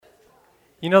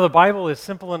You know, the Bible is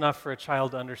simple enough for a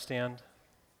child to understand,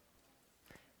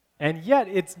 and yet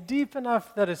it's deep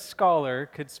enough that a scholar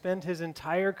could spend his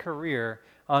entire career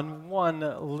on one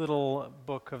little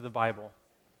book of the Bible.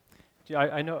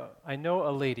 I know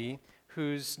a lady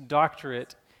whose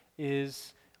doctorate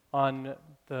is on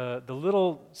the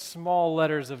little small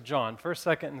letters of John,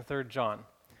 1st, 2nd, and 3rd John.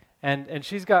 And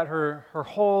she's got her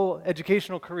whole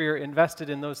educational career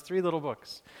invested in those 3 little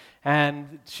books.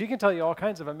 And she can tell you all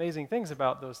kinds of amazing things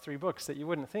about those 3 books that you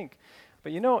wouldn't think.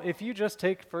 But you know, if you just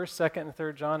take 1st, 2nd, and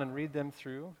 3rd John and read them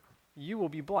through, you will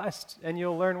be blessed and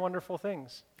you'll learn wonderful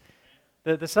things.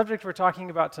 The subject we're talking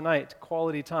about tonight,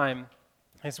 quality time,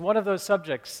 is one of those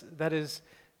subjects that is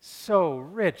so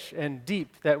rich and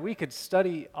deep that we could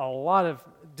study a lot of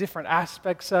different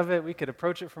aspects of it. We could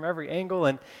approach it from every angle,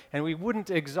 and we wouldn't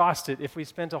exhaust it if we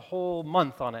spent a whole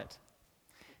month on it.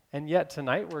 And yet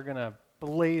tonight we're going to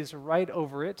blaze right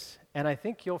over it, and I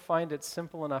think you'll find it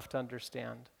simple enough to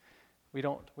understand. We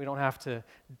don't have to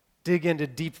dig into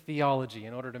deep theology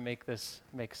in order to make this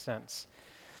make sense.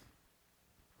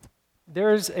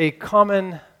 There's a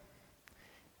common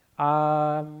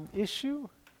issue.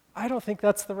 I don't think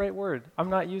that's the right word. I'm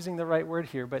not using the right word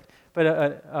here, but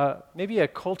maybe a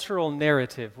cultural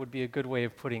narrative would be a good way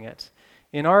of putting it.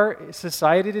 In our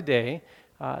society today,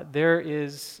 there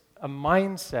is a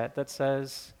mindset that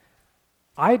says,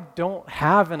 I don't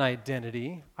have an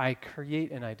identity, I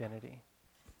create an identity.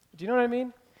 Do you know what I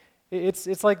mean?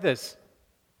 It's like this.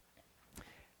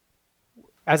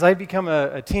 As I become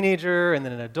a teenager and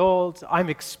then an adult, I'm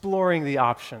exploring the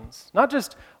options. Not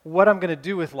just what I'm going to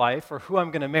do with life or who I'm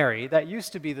going to marry. That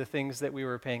used to be the things that we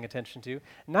were paying attention to.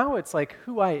 Now it's like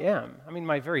who I am. I mean,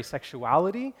 my very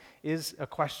sexuality is a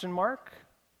question mark.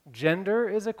 Gender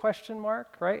is a question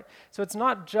mark, right? So it's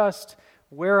not just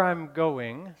where I'm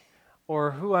going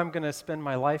or who I'm going to spend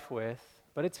my life with,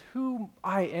 but it's who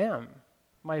I am.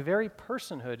 My very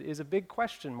personhood is a big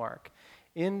question mark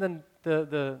in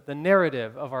the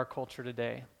narrative of our culture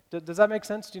today. Does that make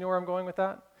sense? Do you know where I'm going with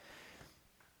that?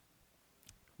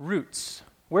 Roots.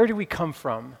 Where do we come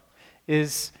from?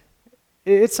 It's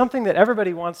something that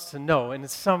everybody wants to know in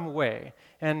some way.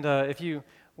 And if you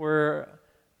were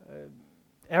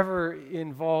ever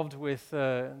involved with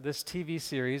this TV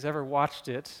series, ever watched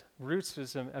it, Roots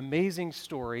was an amazing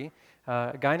story.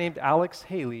 A guy named Alex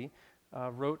Haley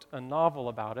wrote a novel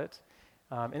about it.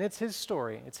 And it's his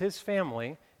story. It's his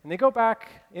family. And they go back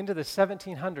into the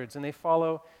 1700s, and they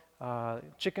follow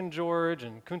Chicken George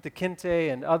and Kunta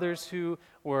Kinte and others who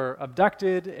were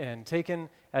abducted and taken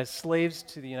as slaves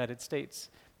to the United States.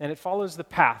 And it follows the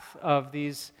path of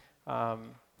these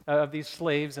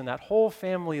slaves and that whole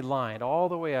family line all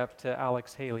the way up to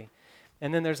Alex Haley.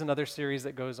 And then there's another series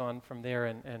that goes on from there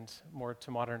and more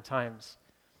to modern times.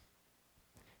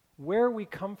 Where we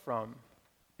come from,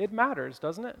 it matters,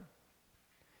 doesn't it?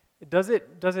 Does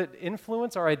it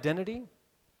influence our identity,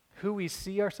 who we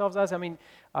see ourselves as? I mean,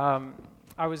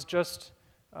 I was just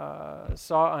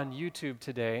saw on YouTube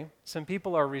today, some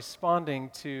people are responding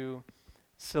to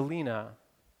Selena.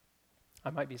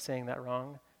 I might be saying that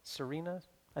wrong. Serena?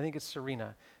 I think it's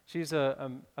Serena. She's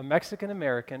a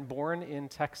Mexican-American born in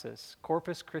Texas,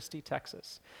 Corpus Christi,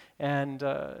 Texas. And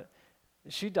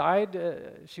she died,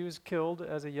 she was killed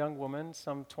as a young woman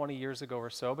some 20 years ago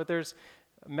or so, but there's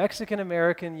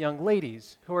Mexican-American young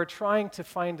ladies who are trying to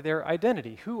find their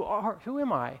identity. Who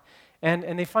am I?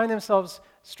 And they find themselves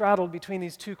straddled between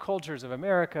these 2 cultures of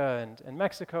America and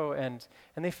Mexico, and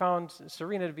they found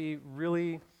Serena to be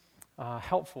really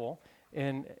helpful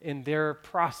in their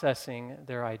processing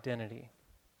their identity.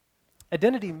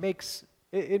 Identity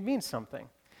means something.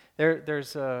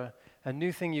 There's a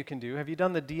new thing you can do. Have you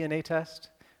done the DNA test?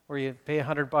 Where you pay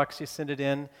 $100, you send it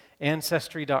in.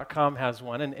 Ancestry.com has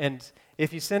one. And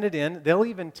if you send it in, they'll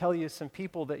even tell you some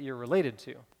people that you're related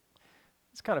to.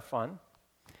 It's kind of fun.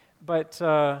 But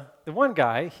the one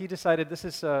guy, he decided this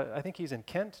is, I think he's in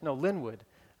Linwood,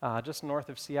 just north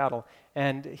of Seattle.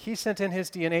 And he sent in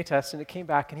his DNA test, and it came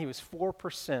back, and he was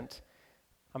 4%,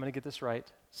 I'm going to get this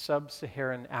right,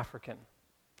 sub-Saharan African.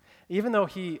 Even though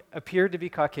he appeared to be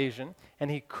Caucasian, and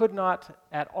he could not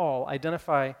at all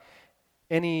identify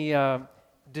any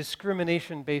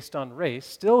discrimination based on race,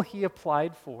 still he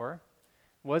applied for,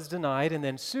 was denied, and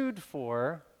then sued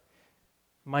for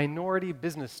minority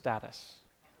business status.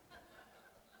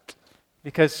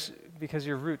 Because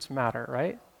your roots matter,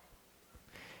 right?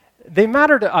 They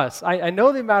matter to us. I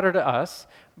know they matter to us,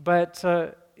 but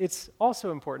it's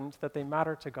also important that they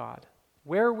matter to God.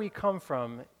 Where we come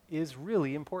from is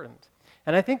really important.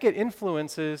 And I think it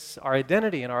influences our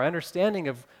identity and our understanding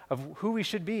of who we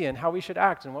should be and how we should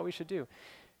act and what we should do.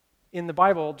 in the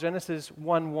Bible, Genesis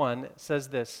 1:1 says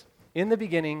this: "In the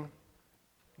beginning,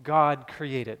 God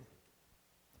created."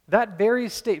 That very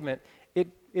statement,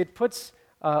 it puts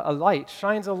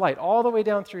shines a light all the way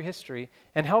down through history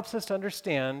and helps us to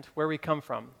understand where we come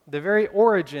from. The very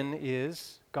origin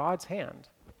is God's hand.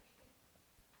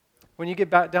 When you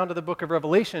get back down to the book of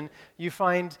Revelation, you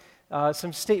find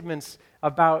some statements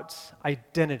about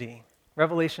identity.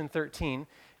 Revelation 13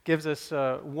 gives us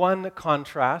one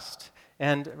contrast,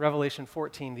 and Revelation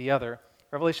 14 the other.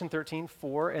 Revelation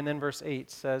 13:4, and then verse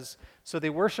 8 says, "So they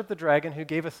worshiped the dragon who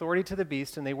gave authority to the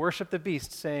beast, and they worshiped the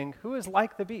beast, saying, 'Who is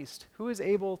like the beast? Who is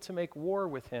able to make war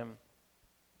with him?'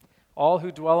 All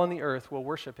who dwell on the earth will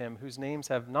worship him, whose names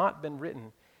have not been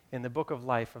written in the book of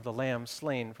life of the Lamb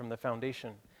slain from the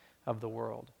foundation of the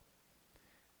world."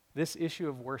 This issue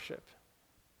of worship,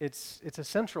 it's a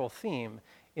central theme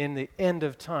in the end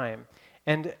of time.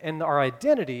 And our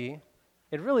identity,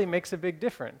 it really makes a big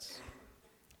difference.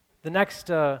 The next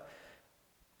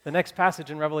passage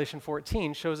in Revelation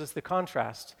 14 shows us the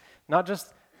contrast. Not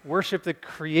just worship the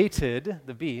created,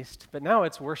 the beast, but now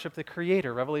it's worship the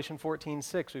Creator. Revelation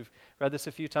 14:6. We've read this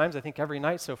a few times, I think every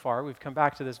night so far. We've come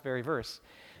back to this very verse.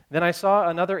 "Then I saw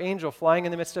another angel flying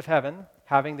in the midst of heaven,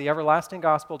 having the everlasting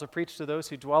gospel to preach to those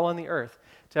who dwell on the earth,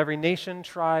 to every nation,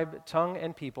 tribe, tongue,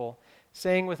 and people,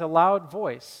 saying with a loud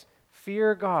voice,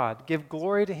 'Fear God, give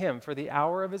glory to him, for the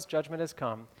hour of his judgment has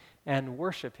come, and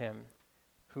worship him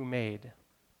who made.'"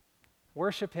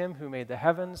 Worship him who made the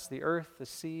heavens, the earth, the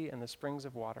sea, and the springs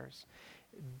of waters.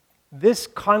 This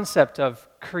concept of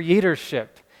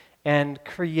creatorship and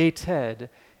created,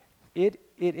 it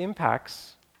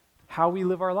impacts how we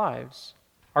live our lives.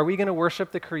 Are we going to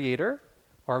worship the Creator,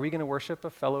 or are we going to worship a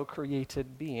fellow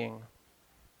created being?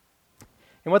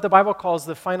 In what the Bible calls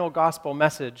the final gospel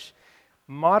message,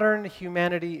 modern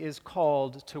humanity is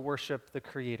called to worship the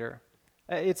Creator.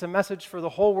 It's a message for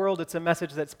the whole world. It's a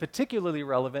message that's particularly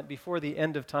relevant before the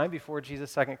end of time, before Jesus'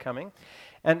 second coming.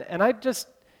 And I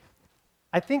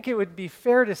think it would be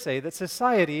fair to say that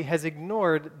society has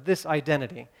ignored this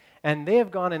identity, and they have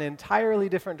gone an entirely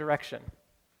different direction.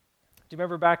 Do you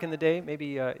remember back in the day, maybe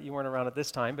you weren't around at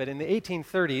this time, but in the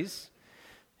 1830s,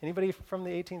 anybody from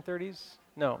the 1830s?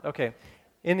 No, okay.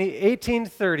 In the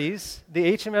 1830s, the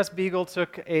HMS Beagle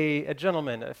took a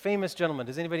gentleman, a famous gentleman.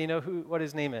 Does anybody know what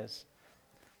his name is?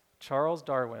 Charles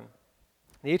Darwin.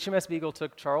 The HMS Beagle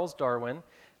took Charles Darwin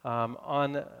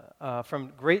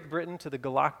from Great Britain to the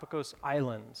Galapagos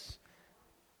Islands.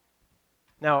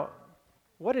 Now,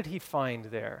 what did he find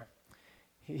there?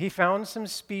 He found some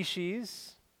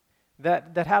species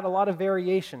that had a lot of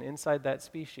variation inside that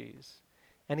species.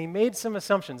 And he made some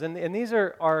assumptions. And these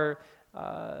are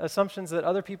assumptions that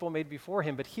other people made before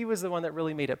him, but he was the one that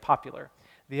really made it popular.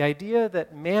 The idea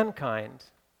that mankind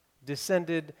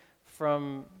descended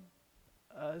from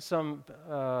some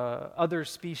other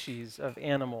species of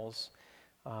animals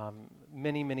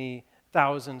many, many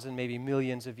thousands and maybe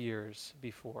millions of years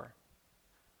before.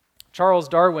 Charles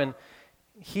Darwin,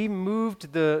 he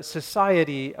moved the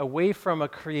society away from a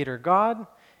creator God,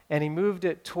 and he moved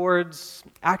it towards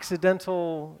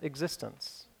accidental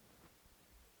existence.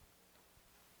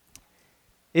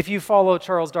 If you follow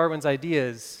Charles Darwin's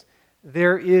ideas,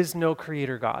 there is no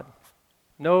creator God.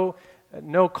 No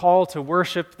call to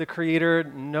worship the Creator,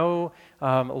 no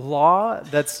law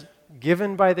that's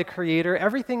given by the Creator.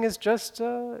 Everything is just,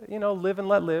 live and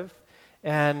let live.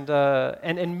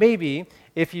 And maybe,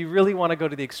 if you really want to go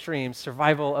to the extreme,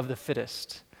 survival of the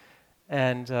fittest.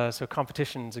 And so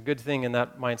competition is a good thing in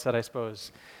that mindset, I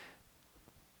suppose.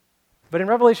 But in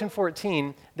Revelation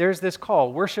 14, there's this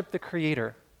call, worship the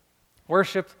Creator.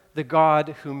 Worship the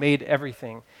God who made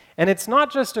everything. And it's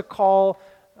not just a call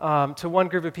to one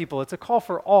group of people. It's a call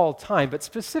for all time, but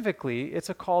specifically, it's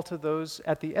a call to those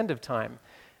at the end of time.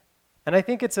 And I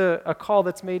think it's a call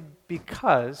that's made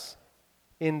because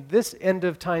in this end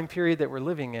of time period that we're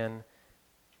living in,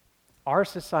 our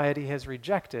society has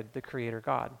rejected the Creator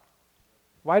God.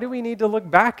 Why do we need to look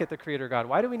back at the Creator God?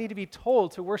 Why do we need to be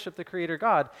told to worship the Creator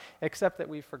God, except that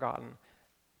we've forgotten?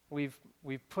 We've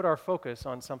put our focus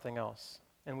on something else,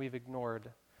 and we've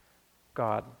ignored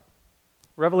God.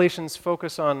 Revelation's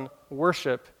focus on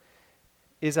worship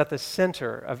is at the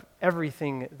center of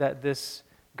everything that this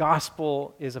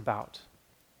gospel is about.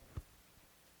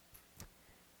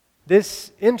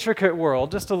 This intricate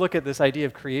world, just to look at this idea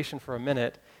of creation for a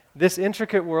minute, this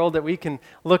intricate world that we can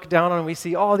look down on, and we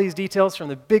see all these details from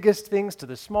the biggest things to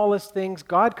the smallest things.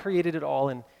 God created it all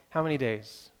in how many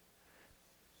days?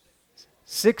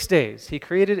 6 days. He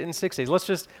created it in 6 days. Let's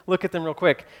just look at them real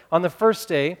quick. On the first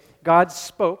day, God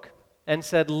spoke and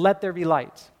said, "Let there be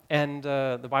light." And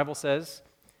the Bible says,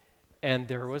 and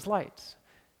there was light.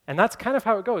 And that's kind of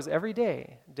how it goes every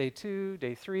day. Day 2,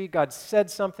 day 3, God said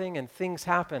something and things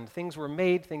happened. Things were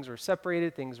made, things were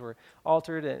separated, things were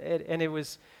altered, and it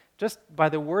was just by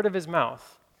the word of his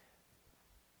mouth.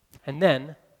 And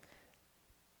then,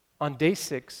 on day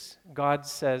 6, God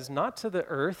says, not to the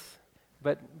earth,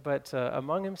 but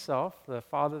among himself, the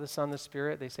Father, the Son, the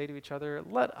Spirit, they say to each other,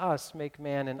 let us make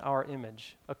man in our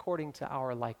image, according to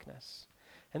our likeness.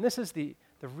 And this is the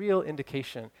real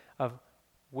indication of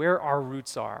where our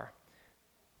roots are.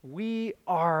 We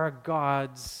are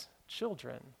God's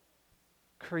children,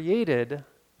 created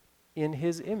in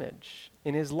his image,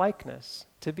 in his likeness,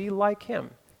 to be like him.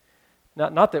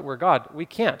 Not that we're God. We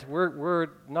can't. We're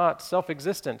not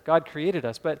self-existent. God created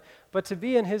us. But to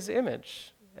be in his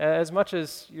image, as much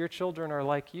as your children are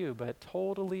like you, but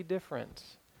totally different.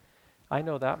 I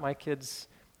know that. My kids,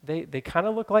 they kind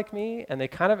of look like me, and they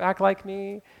kind of act like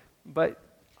me, but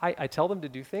I tell them to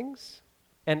do things.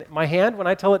 And my hand, when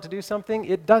I tell it to do something,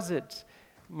 it does it.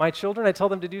 My children, I tell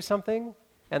them to do something,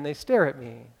 and they stare at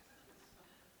me.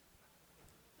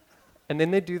 And then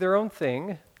they do their own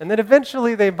thing, and then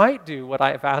eventually they might do what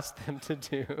I've asked them to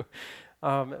do.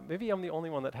 Maybe I'm the only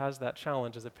one that has that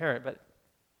challenge as a parent, but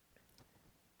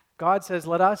God says,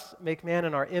 let us make man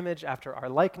in our image after our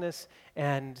likeness,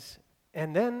 and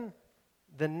then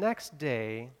the next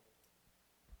day,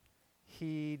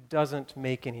 he doesn't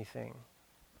make anything.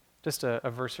 Just a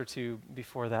verse or two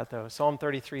before that, though. Psalm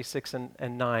 33, 6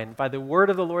 and 9. By the word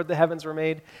of the Lord the heavens were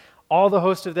made, all the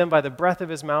host of them by the breath of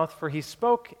his mouth. For he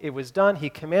spoke, it was done. He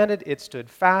commanded, it stood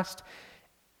fast.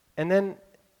 And then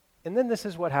this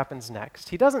is what happens next.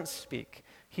 He doesn't speak.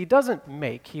 He doesn't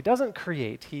make. He doesn't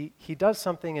create. He does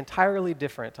something entirely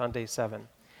different on day 7.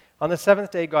 On the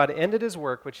 7th day, God ended his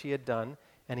work, which he had done,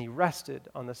 and he rested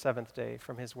on the 7th day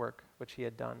from his work, which he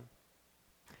had done.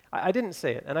 I didn't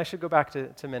say it, and I should go back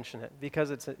to mention it because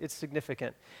it's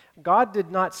significant. God did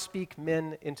not speak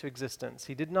men into existence.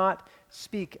 He did not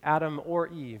speak Adam or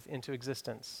Eve into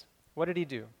existence. What did he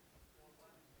do?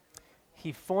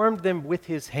 He formed them with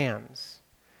his hands.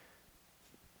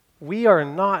 We are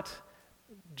not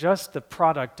just the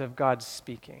product of God's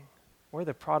speaking. We're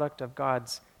the product of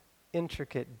God's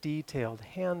intricate, detailed,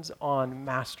 hands-on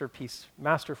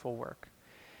masterful work.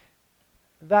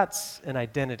 That's an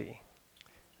identity.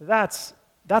 That's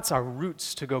our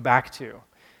roots to go back to.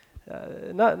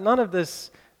 None of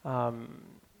this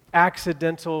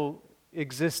accidental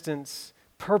existence,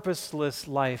 purposeless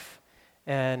life,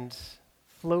 and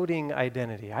floating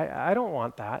identity. I don't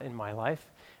want that in my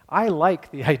life. I like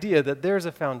the idea that there's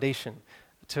a foundation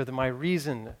to my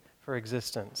reason for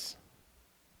existence.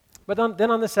 But then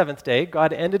on the 7th day,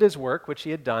 God ended his work, which he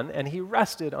had done, and he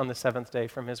rested on the 7th day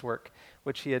from his work,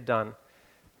 which he had done.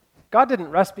 God didn't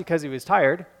rest because he was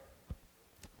tired.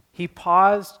 He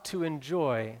paused to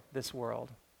enjoy this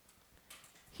world.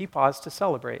 He paused to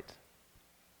celebrate.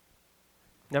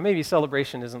 Now, maybe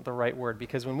celebration isn't the right word,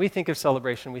 because when we think of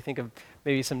celebration, we think of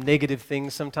maybe some negative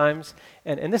things sometimes.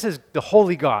 And this is the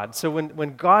holy God. So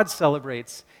when God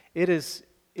celebrates, it is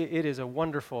a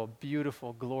wonderful,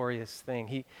 beautiful, glorious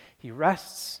thing. He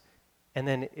rests, and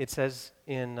then it says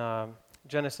in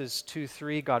Genesis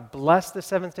 2:3, God blessed the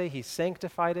 7th day. He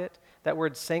sanctified it. That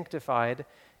word sanctified,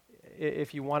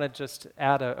 if you want to just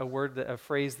add a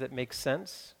phrase that makes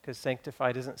sense, because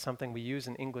sanctified isn't something we use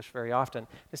in English very often,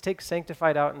 just take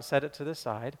sanctified out and set it to the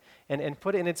side and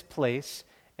put it in its place,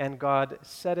 and God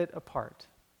set it apart.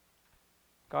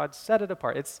 God set it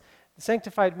apart.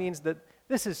 Sanctified means that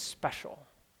this is special.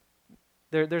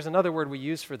 There's another word we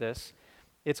use for this.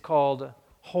 It's called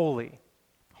holy.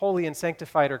 Holy and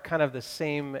sanctified are kind of the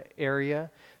same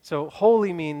area. So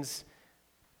holy means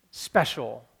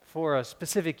special, for a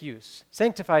specific use.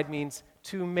 Sanctified means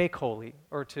to make holy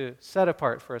or to set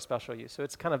apart for a special use. So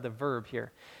it's kind of the verb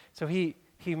here. So he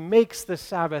makes the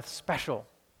Sabbath special.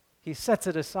 He sets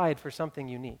it aside for something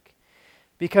unique.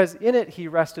 Because in it he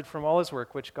rested from all his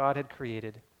work which God had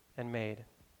created and made.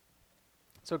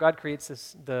 So God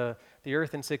creates the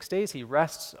earth in 6 days. He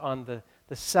rests on the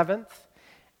 7th.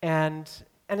 And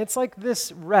it's like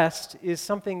this rest is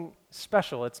something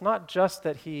special. It's not just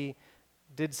that he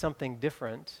did something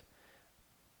different,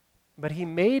 but he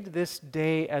made this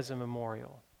day as a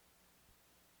memorial.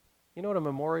 You know what a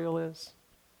memorial is?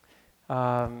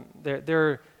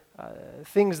 They're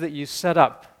things that you set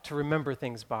up to remember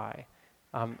things by.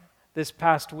 This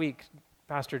past week,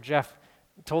 Pastor Jeff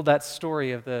told that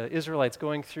story of the Israelites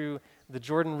going through the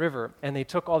Jordan River, and they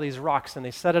took all these rocks and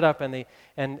they set it up, and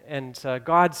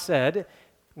God said,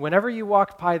 whenever you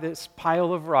walk by this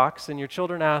pile of rocks and your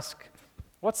children ask,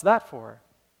 "What's that for?"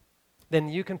 then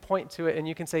you can point to it and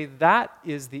you can say, that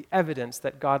is the evidence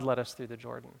that God led us through the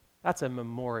Jordan. That's a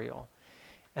memorial.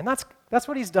 And that's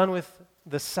what he's done with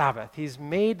the Sabbath. He's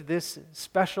made this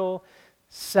special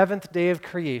seventh day of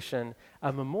creation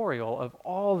a memorial of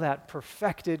all that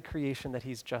perfected creation that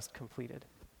he's just completed.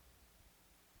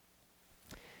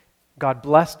 God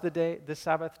blessed the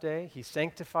Sabbath day. He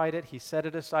sanctified it. He set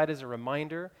it aside as a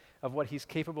reminder of what he's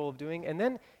capable of doing. And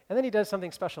then he does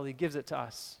something special. He gives it to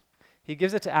us. He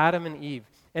gives it to Adam and Eve.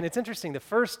 And it's interesting, the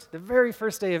very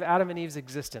first day of Adam and Eve's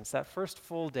existence, that first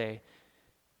full day,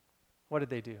 what did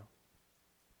they do?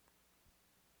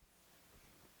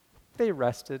 They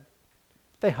rested.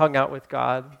 They hung out with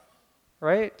God,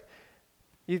 right?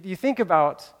 You think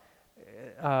about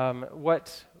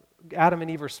what Adam and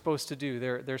Eve are supposed to do.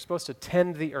 They're supposed to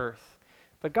tend the earth.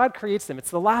 But God creates them. It's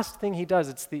the last thing he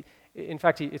does. In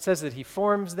fact, it says that he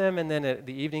forms them, and then at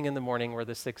the evening and the morning were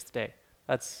the sixth day.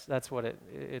 That's what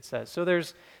it says. So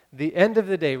there's the end of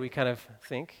the day, we kind of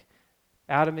think.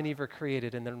 Adam and Eve are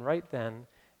created, and then right then,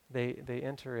 they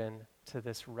enter into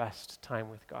this rest time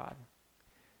with God.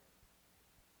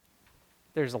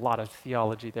 There's a lot of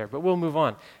theology there, but we'll move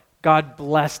on. God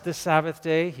blessed the Sabbath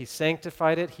day. He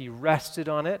sanctified it. He rested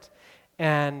on it.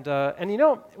 And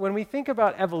when we think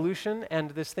about evolution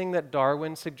and this thing that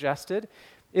Darwin suggested,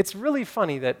 it's really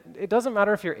funny that it doesn't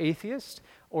matter if you're atheist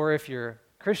or if you're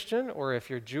Christian or if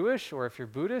you're Jewish or if you're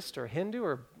Buddhist or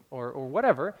Hindu or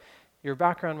whatever your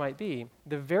background might be,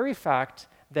 the very fact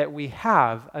that we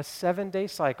have a 7-day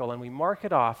cycle and we mark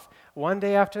it off one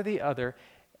day after the other,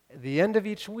 the end of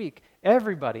each week,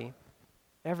 everybody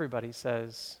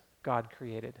says God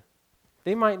created.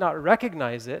 They might not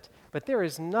recognize it, but there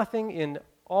is nothing in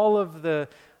all of the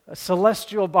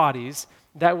celestial bodies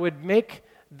that would make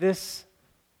this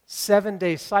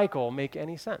 7-day cycle make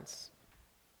any sense.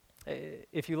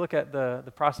 If you look at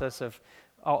the process of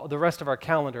the rest of our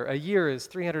calendar, a year is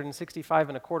 365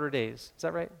 and a quarter days. Is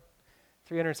that right?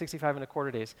 365 and a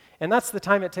quarter days. And that's the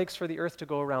time it takes for the earth to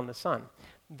go around the sun.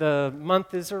 The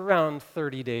month is around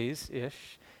 30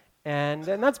 days-ish, and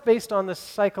that's based on the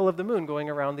cycle of the moon going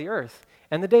around the earth.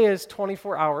 And the day is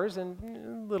 24 hours and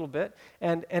a little bit,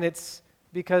 and it's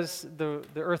because the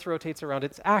earth rotates around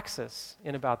its axis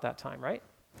in about that time, right?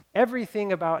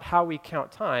 Everything about how we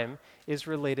count time is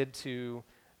related to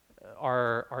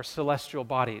our celestial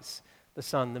bodies, the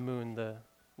sun, the moon,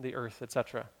 the earth,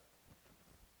 etc.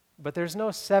 But there's no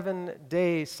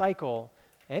 7-day cycle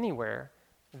anywhere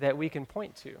that we can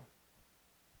point to,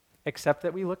 except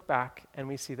that we look back and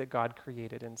we see that God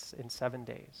created in 7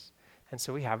 days. And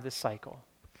so we have this cycle.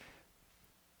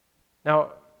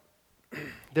 Now,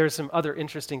 there's some other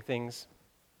interesting things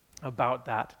about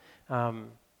that.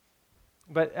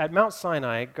 But at Mount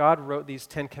Sinai, God wrote these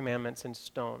 10 commandments in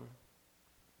stone.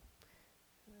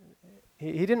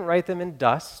 He didn't write them in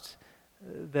dust,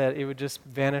 that it would just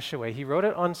vanish away. He wrote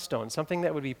it on stone, something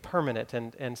that would be permanent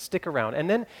and stick around. And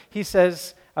then he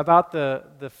says about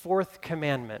the fourth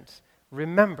commandment,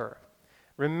 remember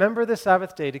the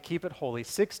Sabbath day to keep it holy.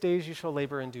 6 days you shall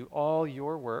labor and do all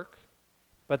your work,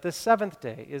 but the 7th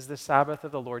day is the Sabbath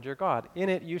of the Lord your God. In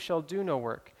it you shall do no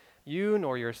work, you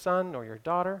nor your son nor your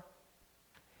daughter,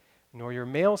 nor your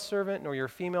male servant, nor your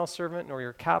female servant, nor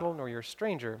your cattle, nor your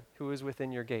stranger who is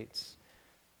within your gates.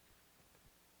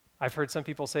 I've heard some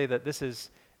people say that this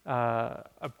is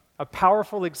a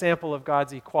powerful example of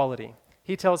God's equality.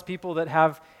 He tells people that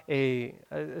have a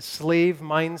slave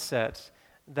mindset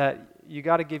that you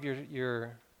got to give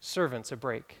your servants a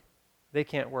break. They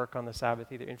can't work on the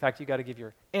Sabbath either. In fact, you got to give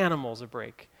your animals a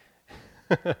break.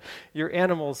 Your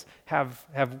animals have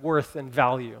worth and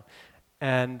value.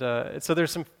 And so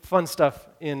there's some fun stuff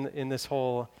in this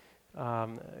whole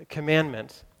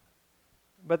commandment.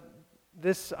 But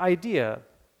this idea,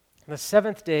 the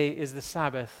 7th day is the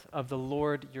Sabbath of the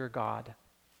Lord your God.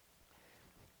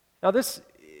 Now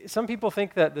some people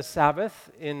think that the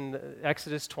Sabbath in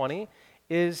Exodus 20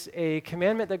 is a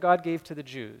commandment that God gave to the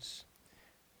Jews.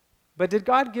 But did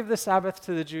God give the Sabbath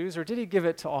to the Jews, or did he give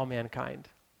it to all mankind?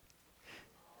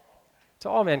 To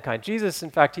all mankind. Jesus, in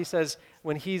fact, he says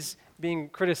when he's being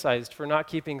criticized for not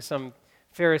keeping some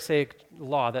Pharisaic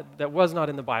law that was not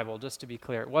in the Bible, just to be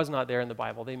clear. It was not there in the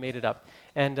Bible. They made it up.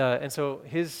 And so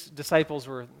his disciples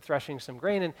were threshing some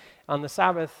grain, and on the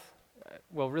Sabbath,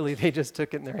 well, really, they just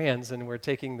took it in their hands and were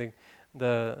taking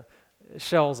the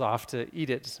shells off to eat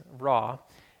it raw.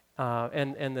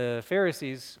 And the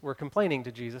Pharisees were complaining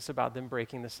to Jesus about them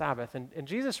breaking the Sabbath. And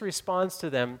Jesus responds to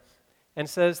them and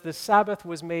says, the Sabbath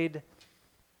was made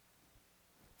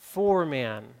for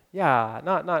man. Yeah,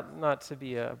 not to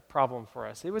be a problem for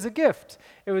us. It was a gift.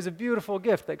 It was a beautiful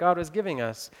gift that God was giving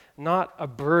us, not a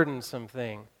burdensome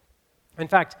thing. In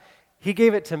fact, he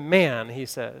gave it to man, he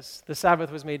says. The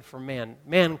Sabbath was made for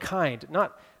mankind.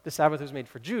 Not the Sabbath was made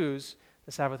for Jews,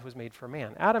 the Sabbath was made for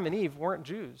man. Adam and Eve weren't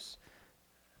Jews.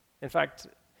 In fact,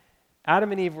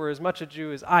 Adam and Eve were as much a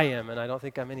Jew as I am, and I don't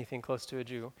think I'm anything close to a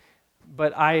Jew,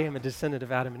 but I am a descendant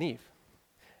of Adam and Eve.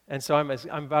 And so I'm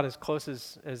about as close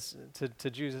to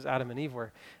Jews as Adam and Eve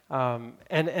were.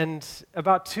 And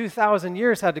about 2,000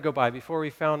 years had to go by before we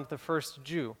found the first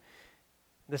Jew.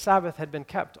 The Sabbath had been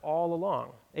kept all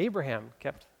along. Abraham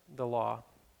kept the law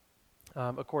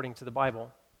according to the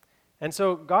Bible. And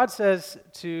so God says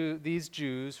to these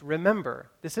Jews, remember,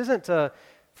 this isn't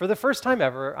for the first time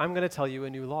ever, I'm going to tell you a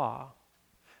new law.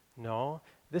 No,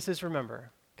 this is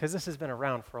remember, because this has been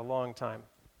around for a long time.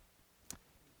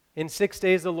 In 6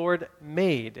 days the Lord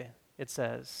made, it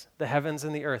says, the heavens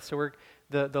and the earth. So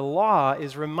the law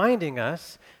is reminding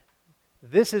us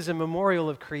this is a memorial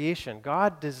of creation.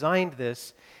 God designed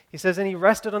this. He says, and he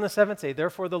rested on the seventh day.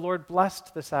 Therefore the Lord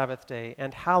blessed the Sabbath day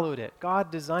and hallowed it.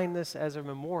 God designed this as a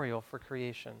memorial for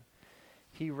creation.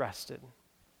 He rested.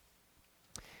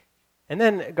 And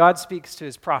then God speaks to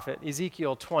his prophet,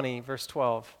 Ezekiel 20, verse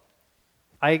 12.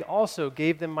 I also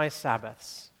gave them my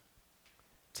Sabbaths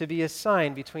to be a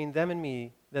sign between them and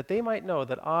me, that they might know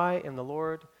that I am the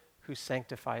Lord who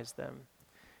sanctifies them.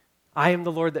 I am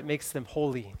the Lord that makes them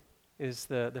holy, is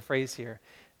the phrase here.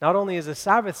 Not only is the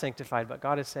Sabbath sanctified, but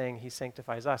God is saying he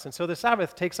sanctifies us. And so the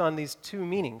Sabbath takes on these two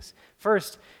meanings.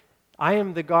 First, I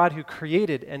am the God who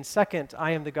created, and second,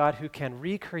 I am the God who can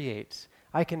recreate.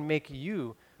 I can make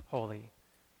you holy.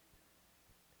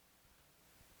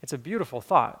 It's a beautiful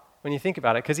thought when you think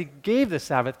about it, because he gave the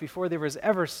Sabbath before there was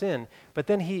ever sin, but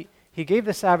then he gave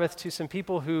the Sabbath to some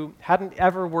people who hadn't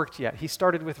ever worked yet. He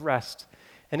started with rest.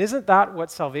 And isn't that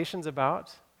what salvation's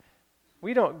about?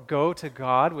 We don't go to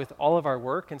God with all of our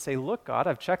work and say, look, God,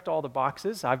 I've checked all the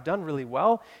boxes. I've done really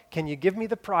well. Can you give me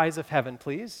the prize of heaven,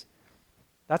 please?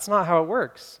 That's not how it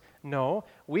works. No,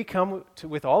 we come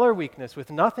with all our weakness,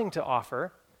 with nothing to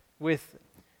offer,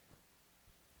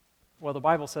 the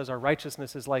Bible says our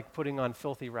righteousness is like putting on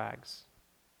filthy rags.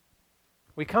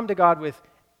 We come to God with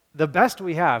the best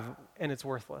we have, and it's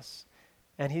worthless.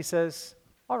 And he says,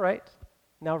 all right,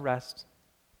 now rest,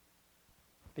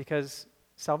 because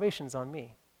salvation's on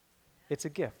me. It's a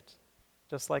gift,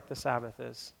 just like the Sabbath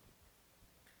is.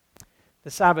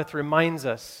 The Sabbath reminds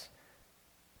us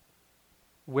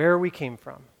where we came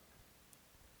from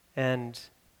and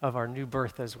of our new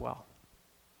birth as well.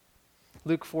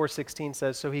 Luke 4:16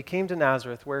 says, so he came to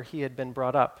Nazareth where he had been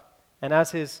brought up, and as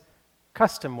his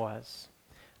custom was.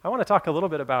 I want to talk a little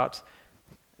bit about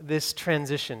this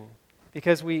transition,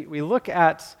 because we look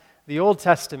at the Old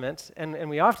Testament, and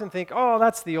we often think, oh,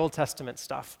 that's the Old Testament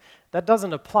stuff. That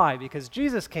doesn't apply because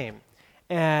Jesus came,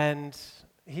 and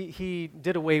he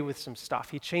did away with some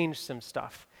stuff. He changed some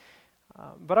stuff.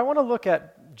 But I want to look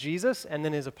at Jesus and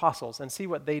then his apostles and see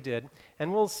what they did,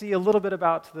 and we'll see a little bit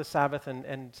about the Sabbath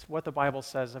and what the Bible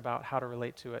says about how to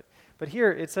relate to it. But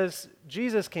here it says,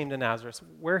 Jesus came to Nazareth,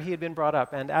 where he had been brought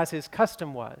up, and as his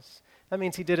custom was. That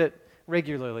means he did it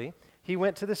regularly. He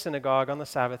went to the synagogue on the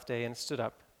Sabbath day and stood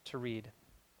up to read.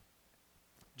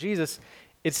 Jesus,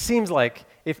 it seems like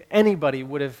if anybody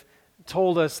would have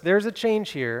told us there's a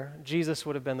change here, Jesus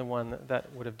would have been the one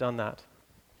that would have done that.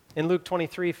 In Luke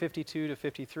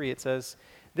 23:52-53, it says,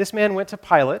 this man went to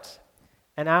Pilate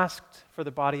and asked for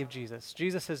the body of Jesus.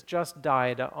 Jesus has just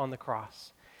died on the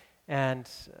cross. And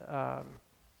I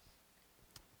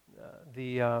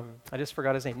just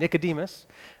forgot his name, Nicodemus,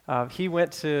 he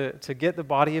went to get the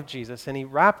body of Jesus, and he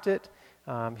wrapped it.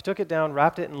 He took it down,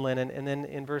 wrapped it in linen, and then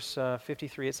in verse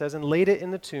 53 it says, and laid it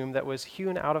in the tomb that was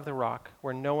hewn out of the rock,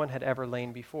 where no one had ever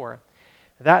lain before.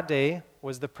 That day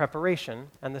was the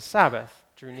preparation, and the Sabbath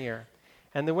drew near.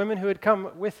 And the women who had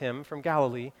come with him from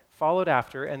Galilee followed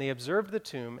after, and they observed the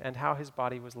tomb and how his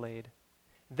body was laid.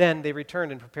 Then they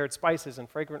returned and prepared spices and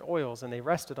fragrant oils, and they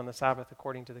rested on the Sabbath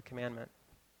according to the commandment.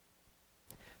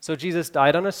 So Jesus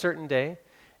died on a certain day,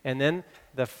 and then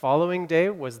the following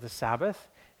day was the Sabbath.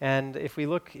 And if we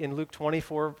look in Luke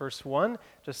 24, verse 1,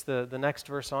 just the next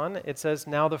verse on, it says,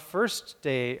 now the first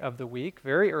day of the week,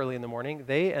 very early in the morning,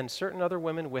 they and certain other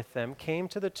women with them came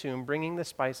to the tomb, bringing the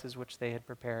spices which they had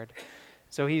prepared.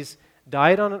 So he's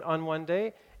died on one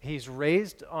day, he's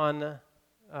raised on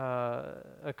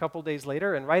a couple days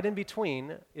later, and right in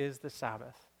between is the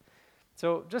Sabbath.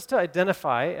 So just to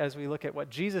identify, as we look at what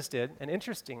Jesus did, and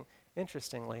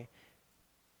interestingly,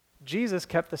 Jesus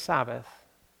kept the Sabbath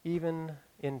even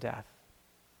in death.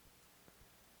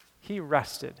 He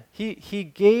rested. He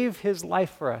gave his life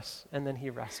for us, and then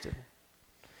he rested.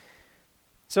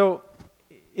 So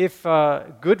if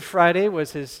Good Friday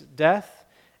was his death,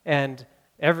 And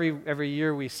every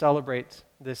year we celebrate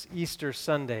this Easter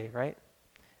Sunday, right?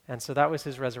 And so that was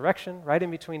his resurrection. Right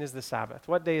in between is the Sabbath.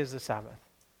 What day is the Sabbath?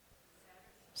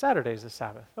 Saturday is the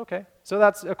Sabbath. Okay. So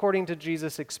that's according to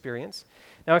Jesus' experience.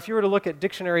 Now, if you were to look at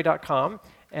dictionary.com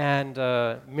and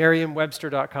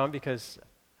merriam-webster.com, because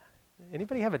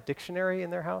anybody have a dictionary in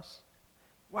their house?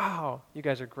 Wow, you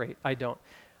guys are great. I don't.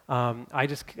 I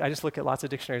just look at lots of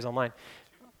dictionaries online.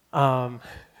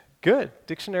 Good.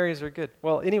 Dictionaries are good.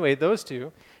 Well, anyway, those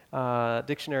two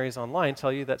dictionaries online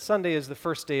tell you that Sunday is the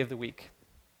first day of the week.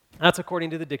 That's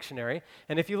according to the dictionary.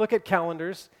 And if you look at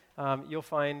calendars, you'll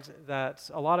find that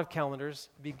a lot of calendars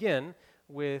begin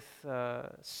with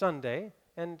Sunday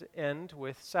and end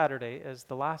with Saturday as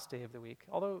the last day of the week.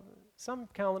 Although some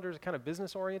calendars are kind of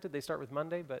business-oriented. They start with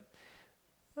Monday, but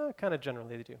kind of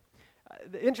generally they do.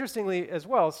 Interestingly as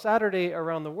well, Saturday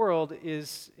around the world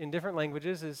is, in different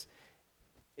languages,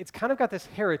 it's kind of got this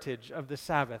heritage of the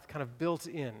Sabbath kind of built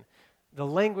in. The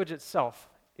language itself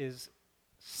is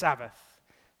Sabbath.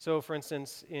 So, for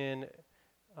instance, in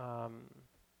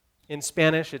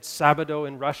Spanish, it's Sabado.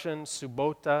 In Russian,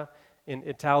 Subota. In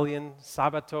Italian,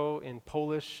 Sabato. In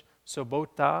Polish,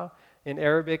 Sobota. In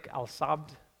Arabic,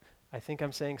 Al-Sabd. I think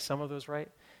I'm saying some of those right.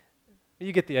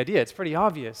 You get the idea. It's pretty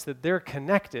obvious that they're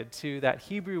connected to that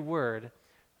Hebrew word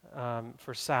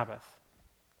for Sabbath.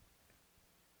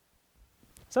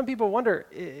 Some people wonder,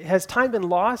 has time been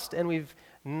lost and we've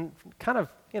kind of,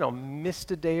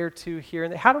 missed a day or two here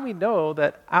and there? How do we know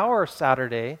that our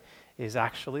Saturday is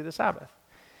actually the Sabbath?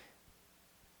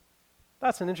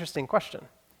 That's an interesting question.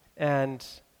 And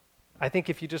I think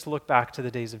if you just look back to the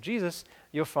days of Jesus,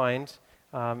 you'll find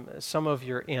some of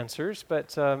your answers,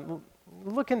 but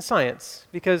look in science,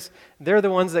 because they're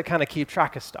the ones that kind of keep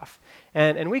track of stuff.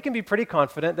 And we can be pretty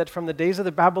confident that from the days of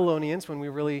the Babylonians, when we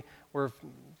really were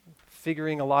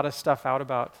figuring a lot of stuff out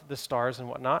about the stars and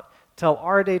whatnot, till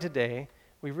our day today,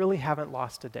 we really haven't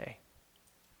lost a day.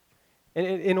 And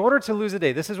in order to lose a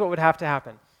day, this is what would have to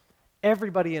happen.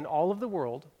 Everybody in all of the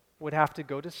world would have to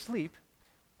go to sleep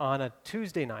on a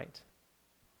Tuesday night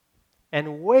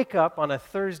and wake up on a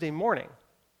Thursday morning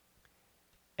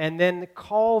and then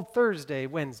call Thursday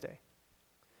Wednesday.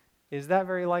 Is that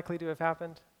very likely to have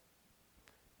happened?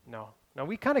 No. Now,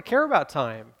 we kind of care about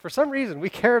time. For some reason, we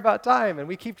care about time, and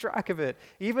we keep track of it.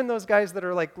 Even those guys that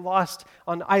are, lost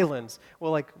on islands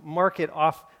will, mark it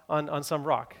off on some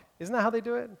rock. Isn't that how they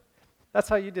do it? That's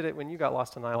how you did it when you got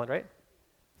lost on an island, right?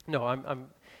 No, I'm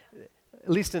at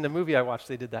least in the movie I watched,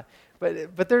 they did that.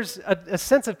 But there's a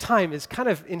sense of time is kind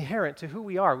of inherent to who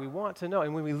we are. We want to know,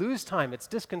 and when we lose time, it's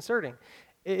disconcerting.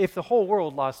 If the whole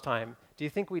world lost time, do you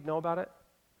think we'd know about it?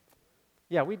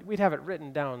 Yeah, we'd have it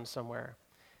written down somewhere.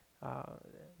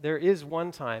 There is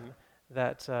one time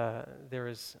that there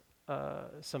is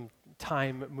some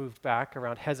time moved back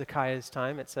around Hezekiah's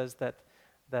time. It says that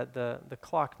the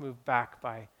clock moved back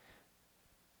by,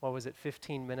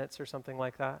 15 minutes or something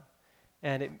like that?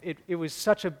 And it was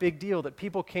such a big deal that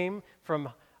people came from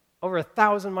over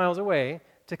 1,000 miles away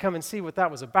to come and see what that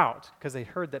was about, because they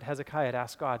heard that Hezekiah had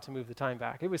asked God to move the time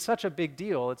back. It was such a big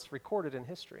deal, it's recorded in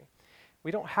history. We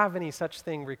don't have any such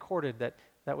thing recorded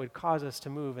that would cause us to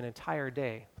move an entire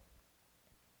day.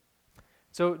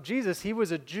 So Jesus, he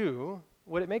was a Jew.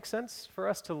 Would it make sense for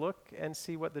us to look and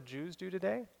see what the Jews do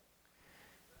today?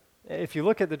 If you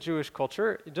look at the Jewish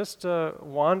culture, just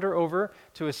wander over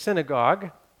to a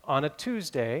synagogue on a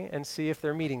Tuesday and see if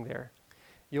they're meeting there.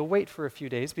 You'll wait for a few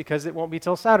days because it won't be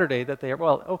till Saturday that they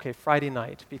are, Friday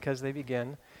night, because they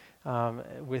begin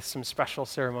with some special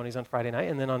ceremonies on Friday night,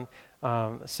 and then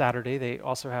on Saturday they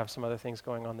also have some other things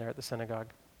going on there at the synagogue.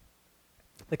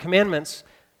 The commandments,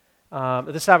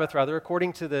 the Sabbath rather,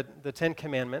 according to the Ten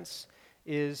Commandments,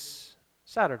 is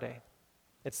Saturday.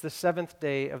 It's the seventh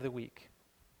day of the week.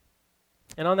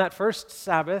 And on that first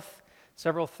Sabbath,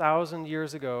 several thousand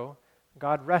years ago,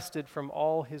 God rested from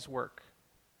all his work.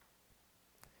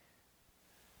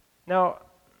 Now,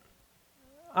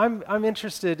 I'm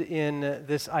interested in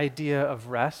this idea of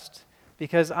rest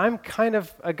because I'm kind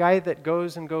of a guy that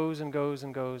goes and goes and goes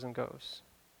and goes and goes.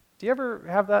 Do you ever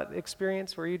have that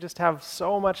experience where you just have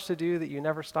so much to do that you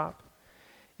never stop?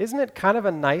 Isn't it kind of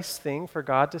a nice thing for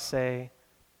God to say,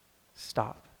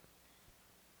 stop?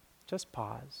 Just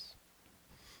pause.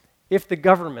 If the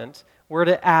government were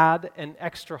to add an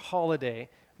extra holiday,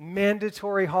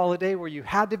 mandatory holiday where you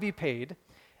had to be paid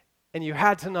and you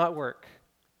had to not work,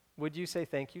 would you say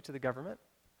thank you to the government?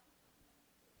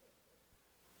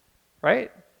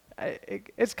 Right?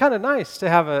 It's kind of nice to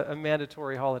have a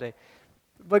mandatory holiday.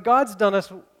 But God's done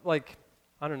us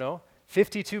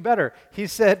 52 better. He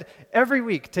said, every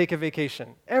week take a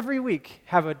vacation. Every week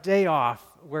have a day off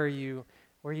where you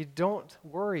where you don't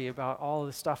worry about all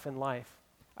the stuff in life.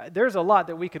 There's a lot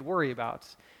that we could worry about.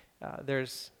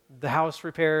 There's the house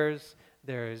repairs.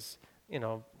 There's,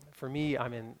 for me,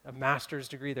 I'm in a master's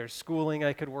degree. There's schooling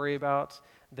I could worry about.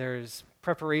 There's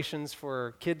preparations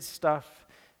for kids' stuff.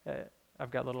 I've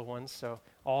got little ones, so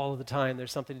all the time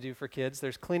there's something to do for kids.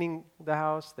 There's cleaning the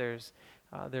house. There's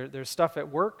stuff at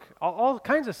work, all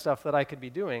kinds of stuff that I could be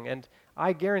doing. And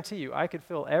I guarantee you, I could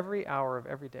fill every hour of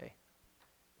every day.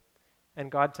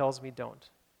 And God tells me don't.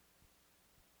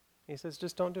 He says,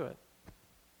 just don't do it.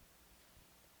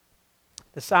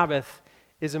 The Sabbath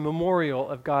is a memorial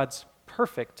of God's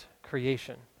perfect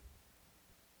creation.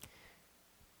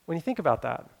 When you think about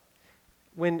that,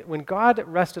 when God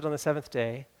rested on the seventh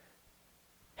day,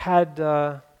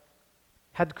 had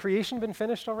creation been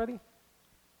finished already?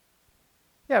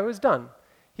 Yeah, it was done.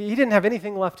 He didn't have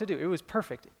anything left to do. It was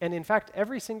perfect. And in fact,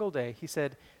 every single day he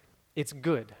said, it's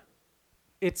good.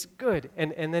 It's good.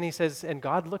 And then he says, and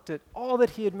God looked at all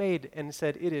that he had made and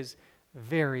said, it is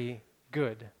very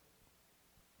good.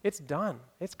 It's done.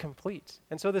 It's complete.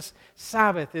 And so this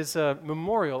Sabbath is a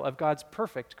memorial of God's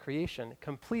perfect creation,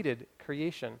 completed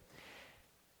creation.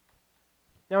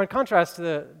 Now, in contrast to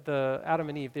the Adam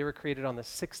and Eve, they were created on the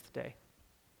sixth day.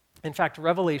 In fact,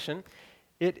 Revelation,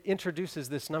 it introduces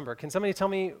this number. Can somebody tell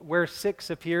me where 6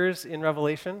 appears in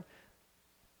Revelation?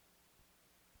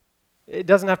 It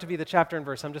doesn't have to be the chapter and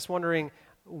verse. I'm just wondering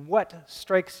what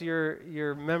strikes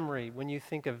your memory when you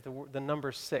think of the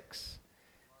number 6?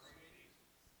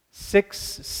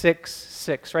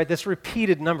 666, right? This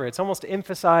repeated number. It's almost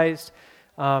emphasized,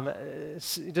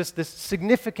 just this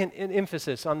significant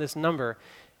emphasis on this number.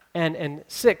 And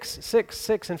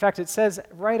 666, in fact, it says,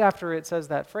 right after it says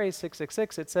that phrase,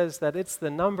 666, it says that it's the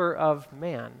number of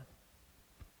man.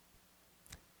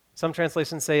 Some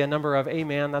translations say a number of a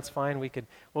man. That's fine.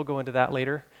 We'll go into that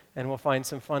later, and we'll find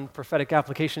some fun prophetic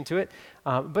application to it.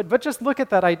 But just look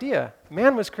at that idea.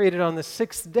 Man was created on the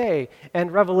sixth day,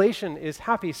 and Revelation is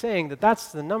happy saying that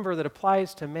that's the number that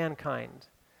applies to mankind.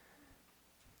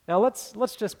 Now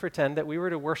let's just pretend that we were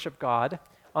to worship God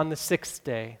on the sixth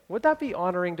day. Would that be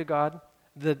honoring to God?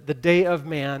 The day of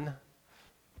man?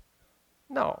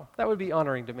 No, that would be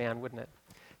honoring to man, wouldn't it?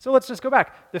 So let's just go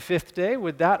back. The fifth day,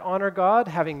 would that honor God,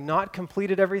 having not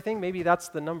completed everything? Maybe that's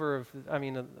the number of,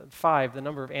 5, the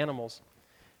number of animals.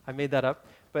 I made that up.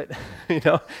 But,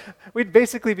 we'd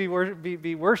basically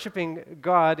be worshiping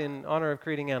God in honor of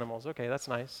creating animals. Okay, that's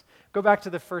nice. Go back to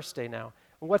the first day now.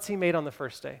 What's he made on the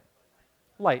first day?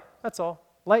 Light, that's all.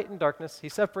 Light and darkness. He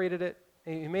separated it.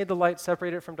 He made the light,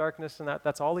 separated it from darkness, and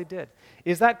that's all he did.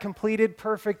 Is that completed,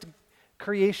 perfect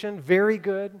creation, very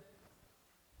good?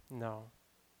 No.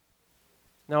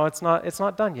 No, it's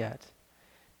not done yet.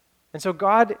 And so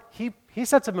God, he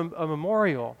sets a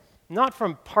memorial, not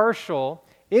from partial,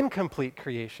 incomplete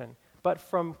creation, but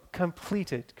from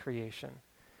completed creation.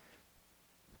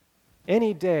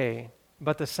 Any day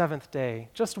but the seventh day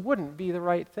just wouldn't be the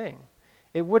right thing.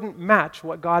 It wouldn't match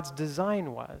what God's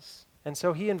design was. And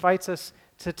so he invites us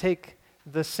to take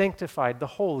the sanctified, the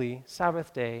holy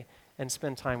Sabbath day and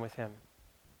spend time with him.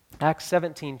 Acts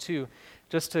 17:2,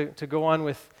 just to go on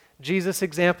with Jesus'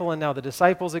 example and now the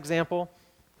disciples' example.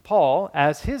 Paul,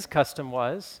 as his custom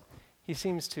was, he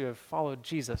seems to have followed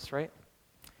Jesus, right?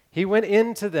 He went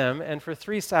in to them and for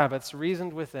 3 Sabbaths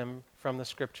reasoned with them from the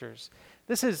Scriptures.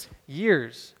 This is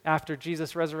years after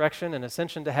Jesus' resurrection and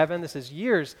ascension to heaven. This is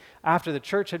years after the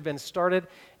church had been started.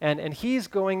 And he's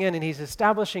going in and he's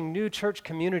establishing new church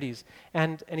communities.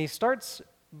 And he starts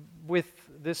with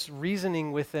this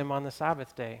reasoning with them on the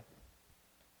Sabbath day.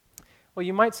 Well,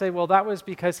 you might say, well, that was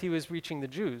because he was reaching the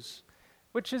Jews,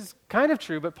 which is kind of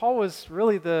true, but Paul was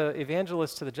really the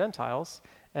evangelist to the Gentiles.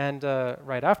 And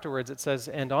right afterwards it says,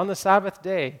 and on the Sabbath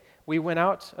day, we went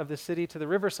out of the city to the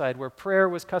riverside where prayer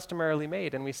was customarily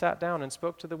made, and we sat down and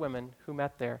spoke to the women who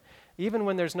met there. Even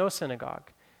when there's no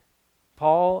synagogue,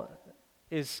 Paul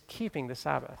is keeping the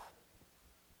Sabbath.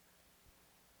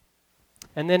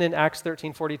 And then in Acts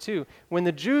 13:42, when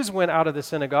the Jews went out of the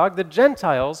synagogue, the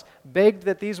Gentiles begged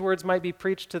that these words might be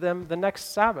preached to them the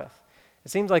next Sabbath.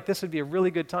 It seems like this would be a really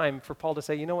good time for Paul to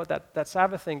say, you know what, that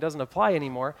Sabbath thing doesn't apply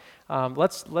anymore.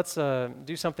 Let's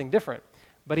do something different.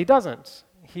 But he doesn't.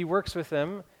 He works with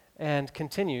them and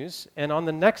continues. And on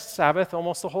the next Sabbath,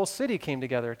 almost the whole city came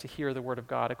together to hear the word of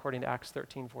God, according to Acts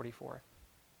 13:44.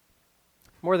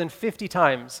 More than 50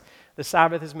 times the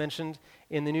Sabbath is mentioned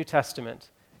in the New Testament.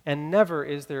 And never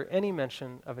is there any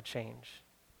mention of a change.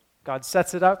 God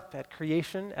sets it up at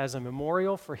creation as a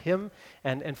memorial for him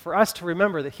and for us to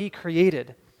remember that he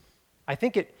created. I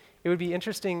think it would be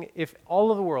interesting if all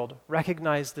of the world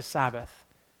recognized the Sabbath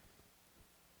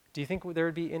Do you think there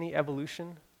would be any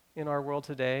evolution in our world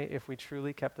today if we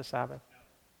truly kept the Sabbath?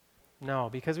 No,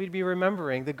 because we'd be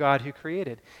remembering the God who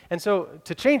created. And so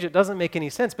to change it doesn't make any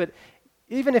sense, but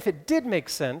even if it did make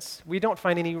sense, we don't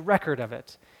find any record of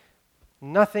it.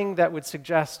 Nothing that would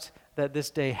suggest that this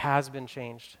day has been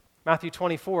changed. Matthew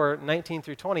 24, 19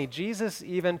 through 20, Jesus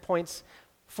even points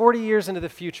 40 years into the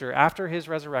future after his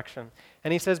resurrection.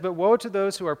 And he says, "But woe to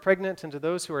those who are pregnant and to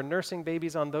those who are nursing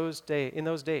babies in those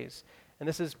days." And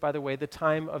this is, by the way, the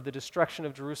time of the destruction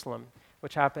of Jerusalem,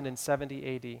 which happened in 70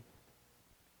 AD.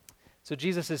 So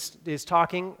Jesus is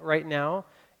talking right now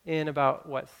in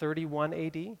about, 31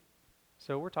 AD?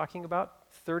 So we're talking about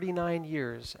 39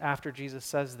 years after Jesus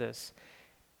says this.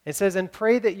 It says, "And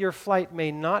pray that your flight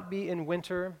may not be in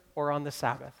winter or on the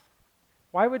Sabbath."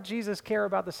 Why would Jesus care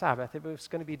about the Sabbath if it was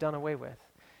going to be done away with?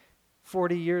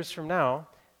 40 years from now,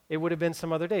 it would have been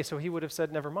some other day, so he would have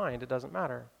said, never mind, it doesn't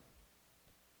matter.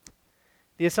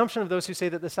 The assumption of those who say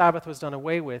that the Sabbath was done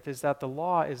away with is that the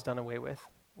law is done away with.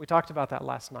 We talked about that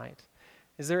last night.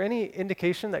 Is there any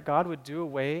indication that God would do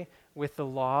away with the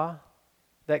law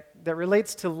that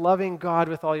relates to loving God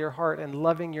with all your heart and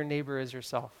loving your neighbor as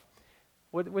yourself?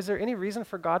 Was there any reason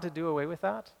for God to do away with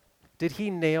that? Did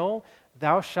he nail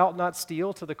 "thou shalt not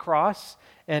steal" to the cross?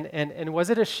 And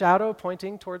was it a shadow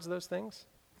pointing towards those things?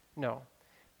 No.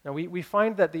 Now we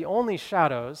find that the only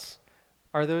shadows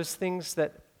are those things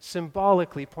that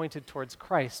symbolically pointed towards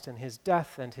Christ and his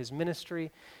death and his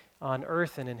ministry on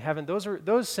earth and in heaven.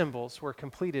 Those symbols were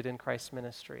completed in Christ's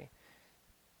ministry.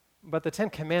 But the Ten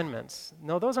Commandments,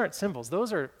 no, those aren't symbols.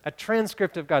 Those are a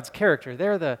transcript of God's character.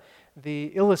 They're the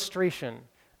illustration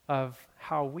of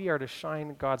how we are to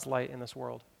shine God's light in this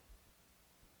world.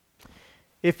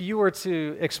 If you were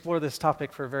to explore this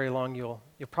topic for very long, you'll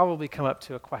probably come up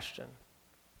to a question.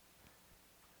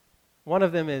 One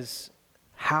of them is,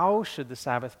 how should the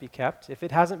Sabbath be kept? If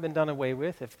it hasn't been done away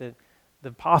with, if the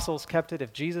apostles kept it,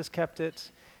 if Jesus kept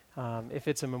it, if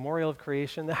it's a memorial of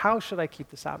creation, then how should I keep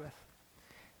the Sabbath?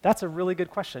 That's a really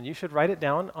good question. You should write it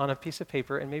down on a piece of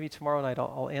paper, and maybe tomorrow night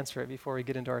I'll answer it before we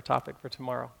get into our topic for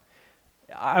tomorrow.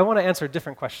 I want to answer a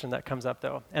different question that comes up,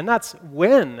 though, and that's,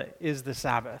 when is the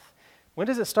Sabbath? When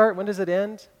does it start? When does it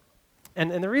end?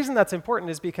 And the reason that's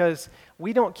important is because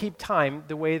we don't keep time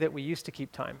the way that we used to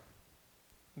keep time.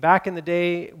 Back in the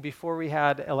day, before we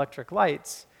had electric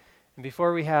lights, and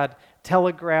before we had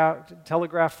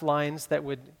telegraph lines that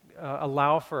would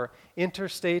allow for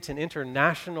interstate and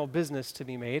international business to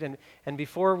be made, and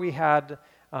before we had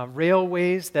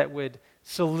railways that would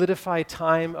solidify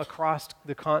time across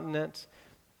the continent,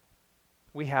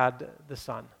 we had the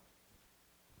sun,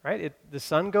 right? The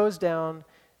sun goes down,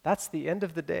 that's the end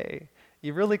of the day.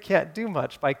 You really can't do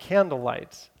much by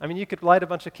candlelight. I mean, you could light a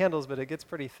bunch of candles, but it gets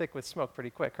pretty thick with smoke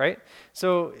pretty quick, right?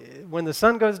 So when the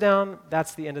sun goes down,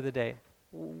 that's the end of the day.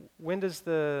 When does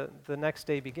the next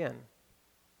day begin?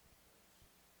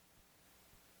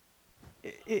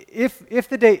 If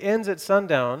the day ends at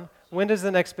sundown, when does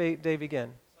the next day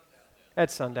begin? At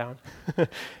sundown.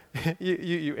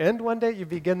 You end one day, you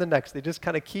begin the next. They just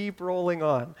kind of keep rolling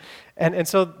on. And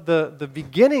so the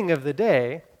beginning of the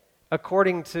day,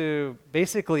 according to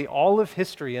basically all of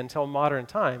history until modern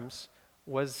times,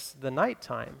 was the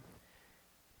nighttime.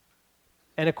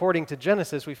 And according to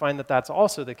Genesis, we find that that's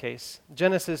also the case.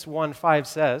 Genesis 1:5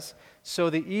 says, "So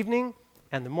the evening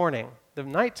and the morning, the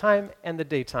nighttime and the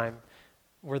daytime,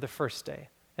 were the first day."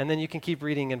 And then you can keep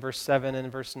reading in verse 7 and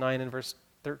verse 9 and verse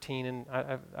 13, and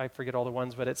I forget all the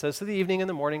ones, but it says, "So the evening and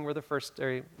the morning were the first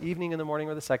day, evening and the morning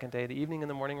were the second day, the evening and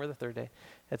the morning were the third day,"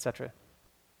 etc.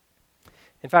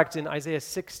 In fact, in Isaiah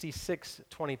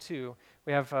 66:22,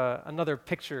 we have another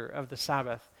picture of the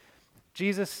Sabbath.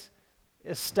 Jesus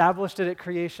established it at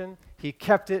creation. He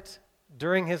kept it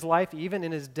during his life, even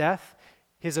in his death.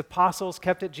 His apostles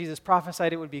kept it. Jesus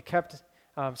prophesied it would be kept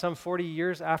some 40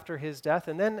 years after his death.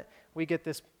 And then we get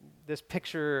this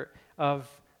picture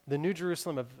of the New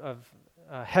Jerusalem of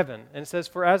heaven. And it says,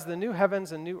 "For as the new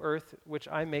heavens and new earth which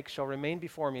I make shall remain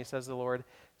before me, says the Lord,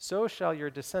 so shall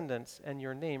your descendants and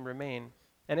your name remain.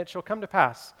 And it shall come to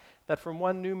pass that from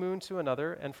one new moon to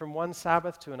another, and from one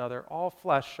Sabbath to another, all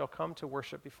flesh shall come to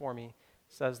worship before me,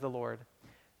 says the Lord."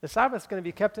 The Sabbath is going to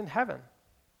be kept in heaven.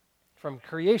 From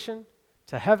creation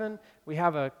to heaven, we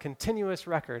have a continuous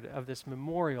record of this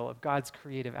memorial of God's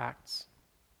creative acts.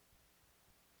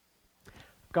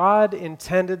 God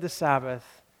intended the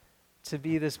Sabbath to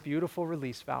be this beautiful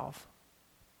release valve,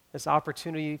 this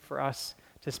opportunity for us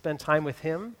to spend time with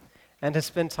him and to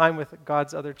spend time with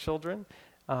God's other children.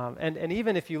 And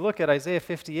even if you look at Isaiah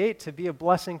 58, to be a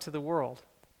blessing to the world,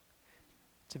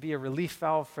 to be a relief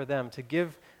valve for them, to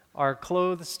give our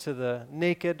clothes to the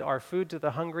naked, our food to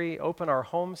the hungry, open our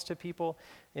homes to people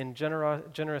in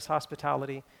generous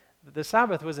hospitality. The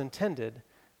Sabbath was intended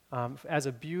as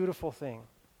a beautiful thing.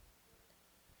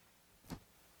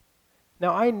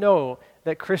 Now, I know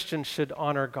that Christians should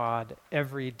honor God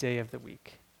every day of the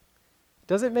week.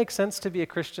 Does it make sense to be a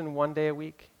Christian one day a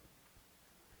week?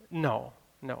 No.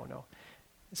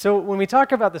 So when we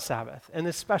talk about the Sabbath and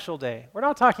this special day, we're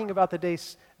not talking about the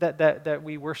days that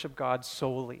we worship God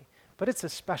solely, but it's a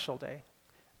special day.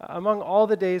 Among all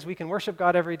the days, we can worship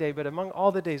God every day, but among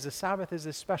all the days, the Sabbath is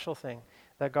this special thing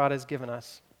that God has given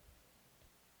us.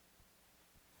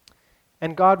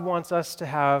 And God wants us to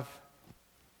have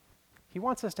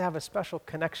a special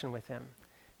connection with Him.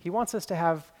 He wants us to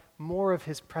have more of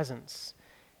His presence.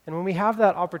 And when we have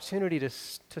that opportunity to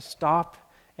stop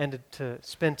and to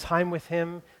spend time with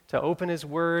Him, to open His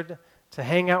Word, to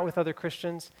hang out with other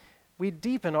Christians, we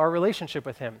deepen our relationship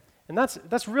with Him. And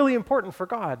that's really important for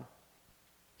God.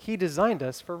 He designed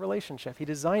us for relationship. He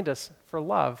designed us for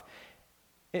love.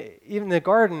 Even in the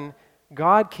garden,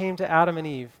 God came to Adam and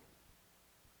Eve.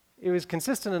 It was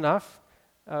consistent enough.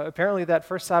 Apparently that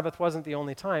first Sabbath wasn't the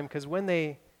only time, because when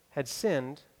they had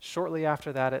sinned, shortly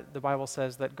after that, the Bible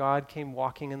says that God came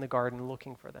walking in the garden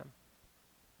looking for them.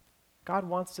 God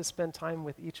wants to spend time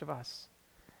with each of us.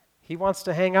 He wants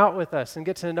to hang out with us and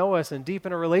get to know us and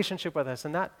deepen a relationship with us.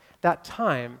 And that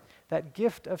time, that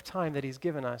gift of time that He's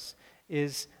given us,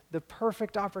 is the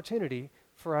perfect opportunity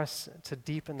for us to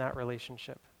deepen that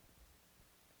relationship.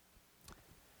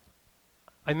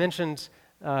 I mentioned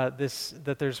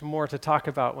that there's more to talk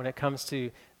about when it comes to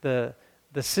the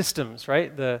systems,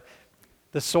 right? The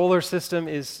solar system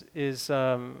is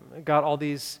got all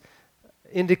these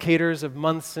indicators of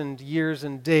months and years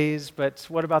and days, but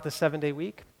what about the 7-day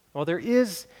week? Well, there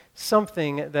is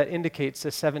something that indicates a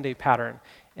 7-day pattern,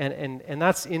 and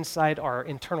that's inside our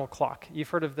internal clock. You've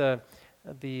heard of the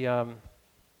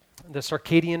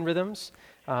circadian rhythms.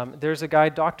 There's a guy,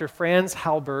 Dr. Franz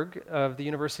Halberg of the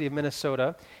University of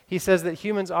Minnesota. He says that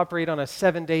humans operate on a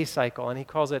 7-day cycle, and he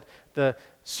calls it the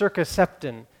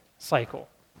circaseptan cycle.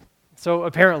 So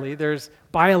apparently there's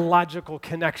biological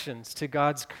connections to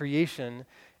God's creation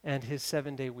and His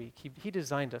 7-day week. He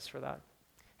designed us for that.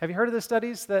 Have you heard of the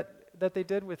studies that they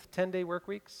did with 10-day work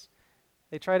weeks?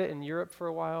 They tried it in Europe for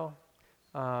a while.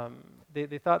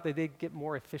 They thought that they'd get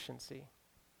more efficiency.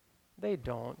 They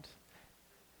don't.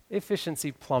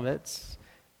 Efficiency plummets.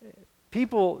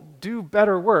 People do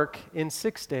better work in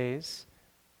 6 days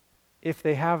if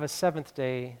they have a 7th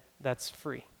day that's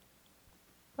free.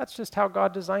 That's just how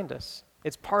God designed us.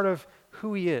 It's part of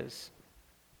who He is.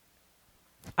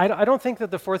 I don't think that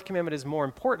the 4th commandment is more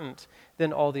important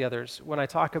than all the others when I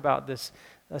talk about this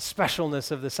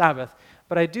specialness of the Sabbath,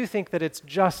 but I do think that it's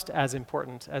just as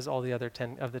important as all the other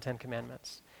 10 of the 10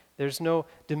 commandments. There's no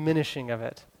diminishing of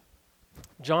it.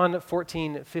 John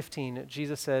 14:15,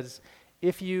 Jesus says,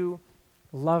 "If you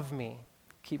love me,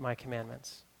 keep my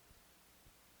commandments."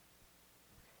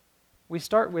 We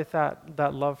start with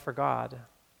that love for God.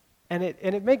 And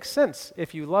it makes sense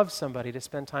if you love somebody to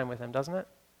spend time with them, doesn't it?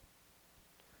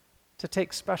 To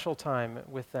take special time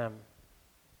with them.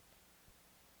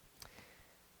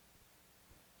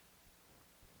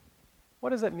 What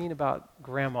does that mean about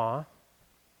Grandma,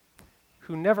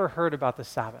 who never heard about the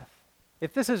Sabbath?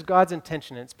 If this is God's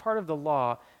intention, it's part of the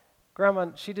law, Grandma,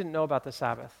 she didn't know about the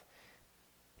Sabbath.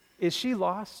 Is she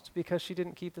lost because she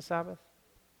didn't keep the Sabbath?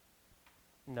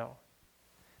 No.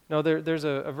 No, there's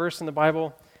a verse in the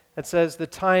Bible that says, the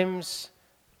times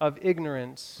of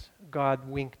ignorance God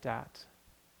winked at.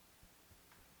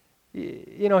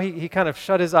 You know, he kind of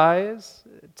shut His eyes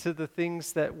to the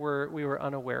things that we were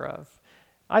unaware of.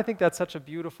 I think that's such a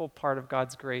beautiful part of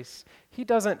God's grace. He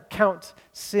doesn't count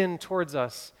sin towards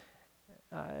us,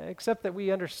 except that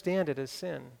we understand it as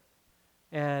sin.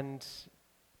 And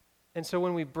so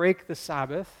when we break the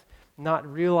Sabbath, not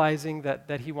realizing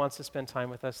that He wants to spend time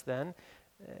with us then,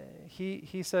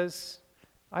 He says,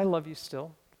 I love you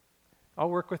still. I'll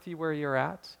work with you where you're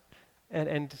at.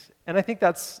 And I think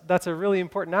that's a really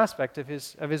important aspect of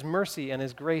His mercy and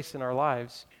His grace in our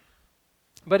lives.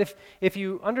 But if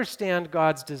you understand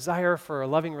God's desire for a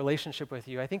loving relationship with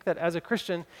you, I think that as a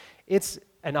Christian, it's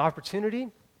an opportunity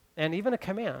and even a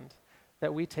command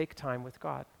that we take time with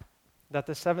God, that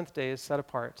the 7th day is set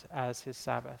apart as His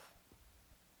Sabbath.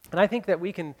 And I think that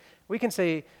we can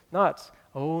say not,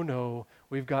 oh no,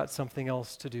 we've got something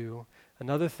else to do,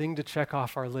 another thing to check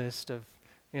off our list of,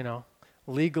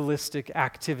 legalistic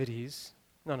activities.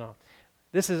 No.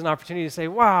 This is an opportunity to say,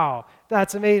 wow,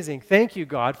 that's amazing. Thank you,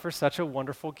 God, for such a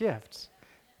wonderful gift.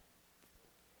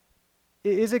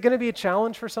 Is it going to be a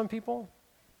challenge for some people?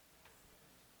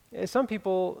 Some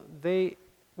people,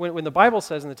 when the Bible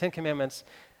says in the Ten Commandments,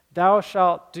 thou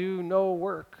shalt do no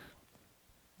work,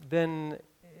 then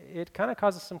it kind of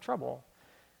causes some trouble.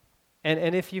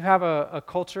 And if you have a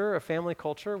culture, a family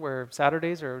culture, where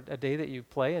Saturdays are a day that you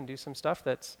play and do some stuff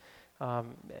that's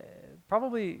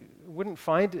probably wouldn't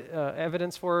find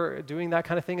evidence for doing that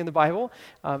kind of thing in the Bible,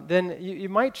 then you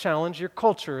might challenge your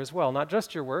culture as well, not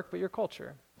just your work, but your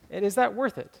culture. And is that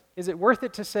worth it? Is it worth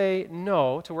it to say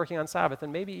no to working on Sabbath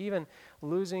and maybe even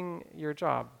losing your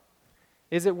job?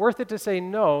 Is it worth it to say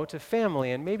no to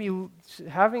family and maybe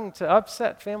having to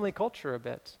upset family culture a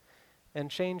bit and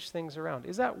change things around?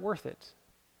 Is that worth it?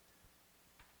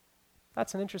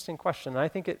 That's an interesting question. And I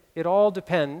think it all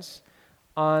depends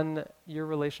on your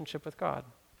relationship with God.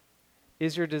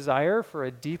 Is your desire for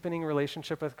a deepening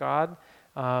relationship with God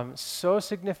so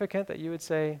significant that you would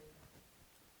say,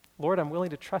 Lord, I'm willing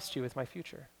to trust you with my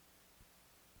future?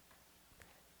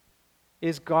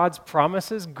 Is God's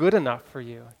promises good enough for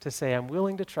you to say, I'm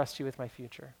willing to trust you with my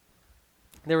future?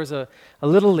 There was a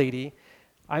little lady,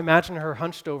 I imagine her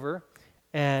hunched over,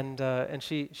 and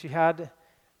she had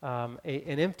an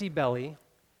empty belly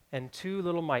and 2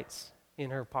 little mites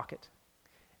in her pocket.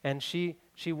 And she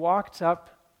walked up,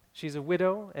 she's a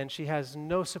widow, and she has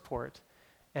no support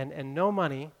and no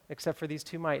money except for these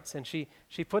 2 mites. And she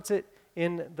puts it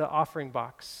in the offering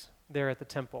box there at the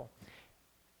temple.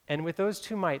 And with those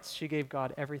 2 mites, she gave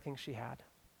God everything she had.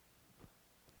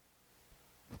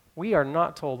 We are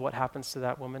not told what happens to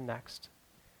that woman next.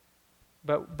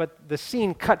 But the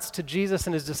scene cuts to Jesus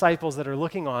and his disciples that are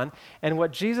looking on, and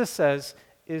what Jesus says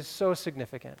is so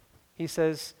significant. He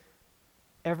says,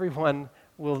 everyone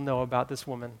will know about this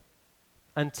woman.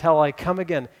 Until I come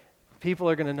again, people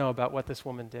are going to know about what this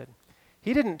woman did.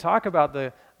 He didn't talk about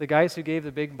the guys who gave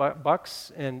the big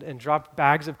bucks and dropped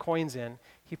bags of coins in.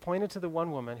 He pointed to the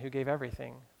one woman who gave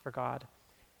everything for God.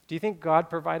 Do you think God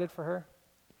provided for her?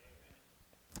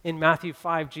 In Matthew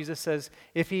 5, Jesus says,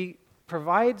 if he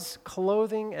provides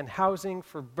clothing and housing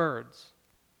for birds,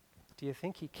 do you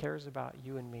think he cares about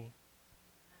you and me?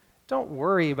 Don't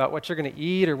worry about what you're going to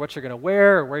eat or what you're going to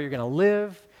wear or where you're going to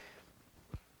live.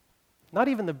 Not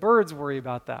even the birds worry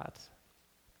about that.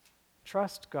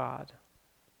 Trust God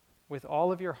with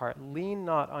all of your heart. Lean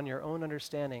not on your own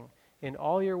understanding. In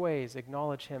all your ways,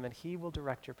 acknowledge him, and he will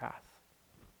direct your path.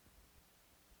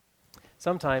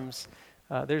 Sometimes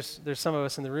there's some of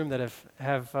us in the room that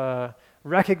have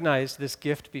recognized this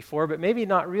gift before, but maybe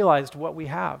not realized what we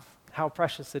have, how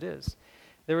precious it is.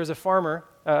 There was a farmer,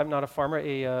 an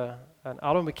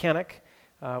auto mechanic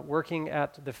working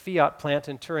at the Fiat plant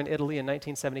in Turin, Italy in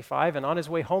 1975, and on his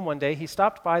way home one day, he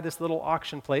stopped by this little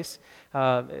auction place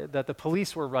that the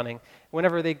police were running.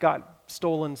 Whenever they got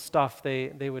stolen stuff,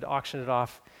 they would auction it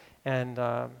off, and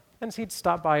he'd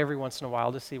stop by every once in a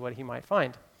while to see what he might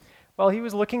find. Well, he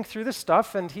was looking through the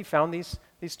stuff, and he found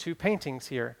these 2 paintings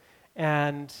here,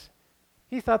 and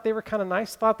he thought they were kind of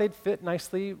nice, thought they'd fit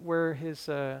nicely where his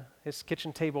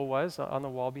kitchen table was on the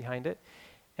wall behind it.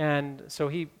 And so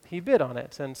he bid on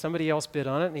it, and somebody else bid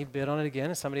on it, and he bid on it again,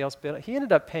 and somebody else bid on it. He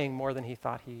ended up paying more than he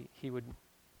thought he would,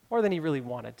 more than he really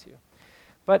wanted to.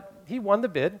 But he won the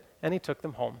bid, and he took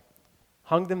them home,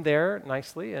 hung them there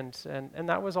nicely, and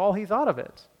that was all he thought of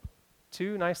it.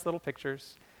 2 nice little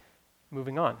pictures,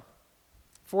 moving on.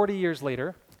 40 years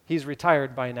later, he's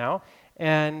retired by now,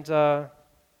 and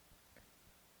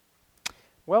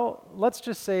well, let's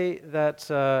just say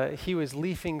that he was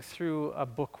leafing through a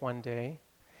book one day,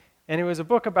 and it was a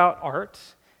book about art,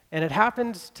 and it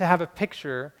happened to have a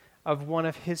picture of one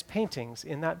of his paintings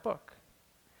in that book.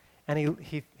 And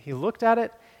he looked at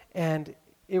it, and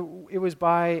it was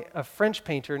by a French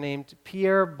painter named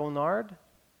Pierre Bonnard.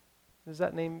 Does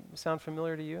that name sound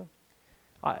familiar to you?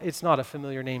 It's not a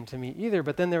familiar name to me either,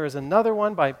 but then there was another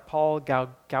one by Paul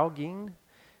Gauguin.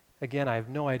 Again, I have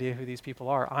no idea who these people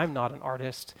are. I'm not an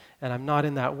artist, and I'm not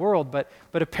in that world, but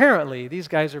apparently these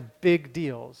guys are big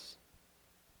deals.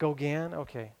 Gauguin?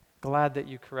 Okay, glad that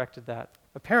you corrected that.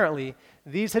 Apparently,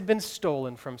 these had been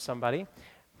stolen from somebody.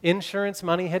 Insurance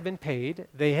money had been paid.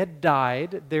 They had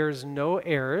died. There's no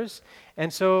heirs.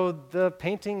 And so the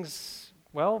paintings,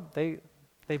 well, they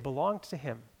belonged to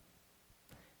him.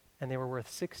 And they were worth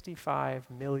 $65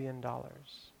 million.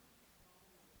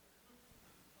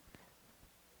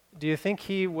 Do you think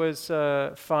he was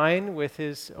fine with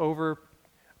his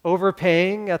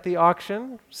overpaying at the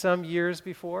auction some years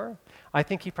before? I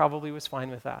think he probably was fine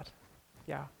with that.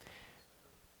 Yeah.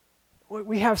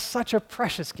 We have such a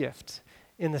precious gift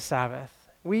in the Sabbath.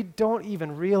 We don't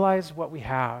even realize what we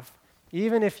have.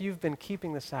 Even if you've been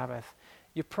keeping the Sabbath,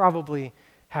 you probably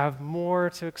have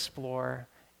more to explore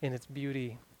in its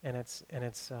beauty and its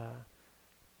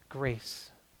grace.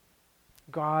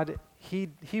 God,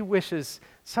 He wishes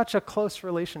such a close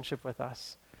relationship with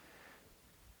us.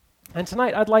 And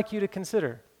tonight, I'd like you to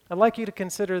consider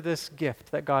this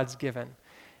gift that God's given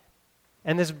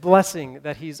and this blessing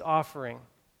that He's offering.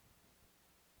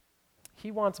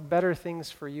 He wants better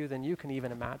things for you than you can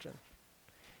even imagine.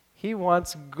 He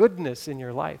wants goodness in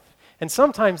your life. And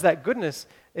sometimes that goodness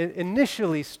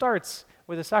initially starts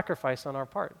with a sacrifice on our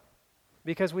part.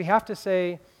 Because we have to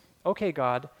say, okay,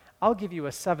 God, I'll give you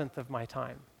 1/7 of my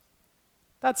time.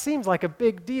 That seems like a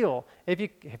big deal. If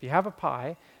you have a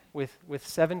pie with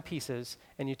 7 pieces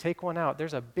and you take one out,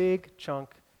 there's a big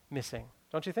chunk missing,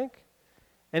 don't you think?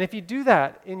 And if you do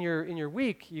that in your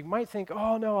week, you might think,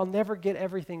 oh no, I'll never get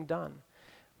everything done.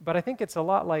 But I think it's a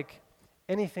lot like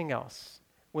anything else.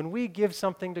 When we give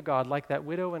something to God, like that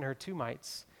widow and her 2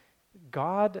 mites,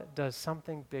 God does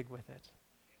something big with it.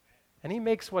 And He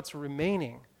makes what's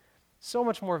remaining so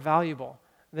much more valuable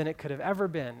than it could have ever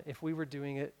been if we were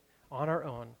doing it on our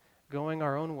own, going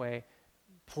our own way,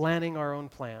 planning our own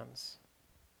plans.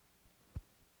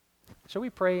 Shall we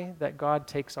pray that God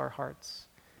takes our hearts,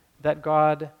 that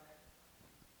God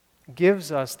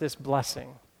gives us this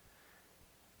blessing?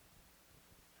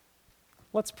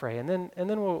 Let's pray, and then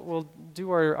we'll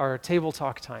do our table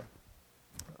talk time.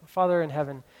 Father in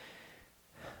heaven,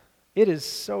 it is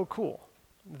so cool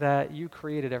that you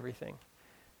created everything.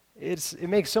 It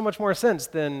makes so much more sense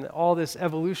than all this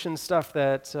evolution stuff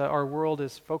that our world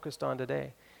is focused on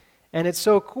today. And it's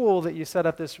so cool that you set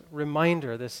up this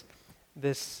reminder,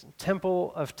 this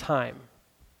temple of time,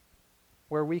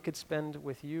 where we could spend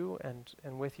with you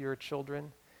and with your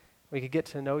children. We could get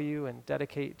to know you and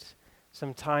dedicate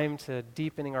some time to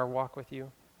deepening our walk with you.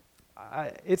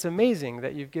 It's amazing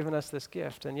that you've given us this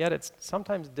gift, and yet it's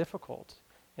sometimes difficult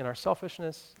in our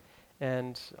selfishness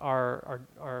and our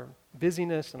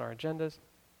busyness and our agendas.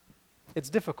 It's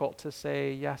difficult to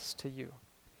say yes to you.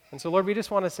 And so, Lord, we just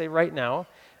want to say right now,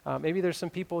 maybe there's some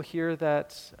people here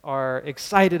that are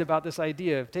excited about this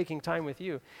idea of taking time with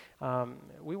you.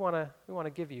 We want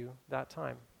to give you that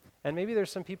time. And maybe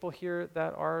there's some people here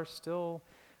that are still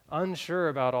unsure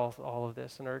about all of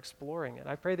this and are exploring it.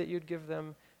 I pray that you'd give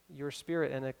them your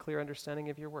Spirit and a clear understanding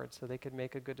of your word so they could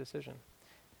make a good decision.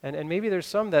 And maybe there's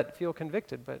some that feel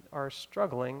convicted but are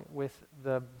struggling with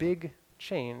the big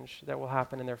change that will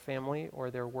happen in their family or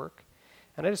their work.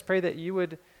 And I just pray that you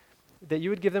would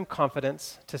give them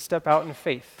confidence to step out in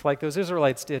faith, like those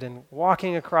Israelites did in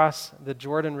walking across the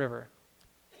Jordan River.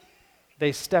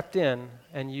 They stepped in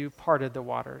and you parted the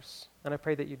waters. And I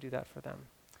pray that you do that for them.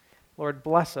 Lord,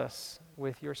 bless us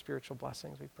with your spiritual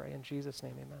blessings, we pray. In Jesus'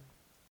 name, amen.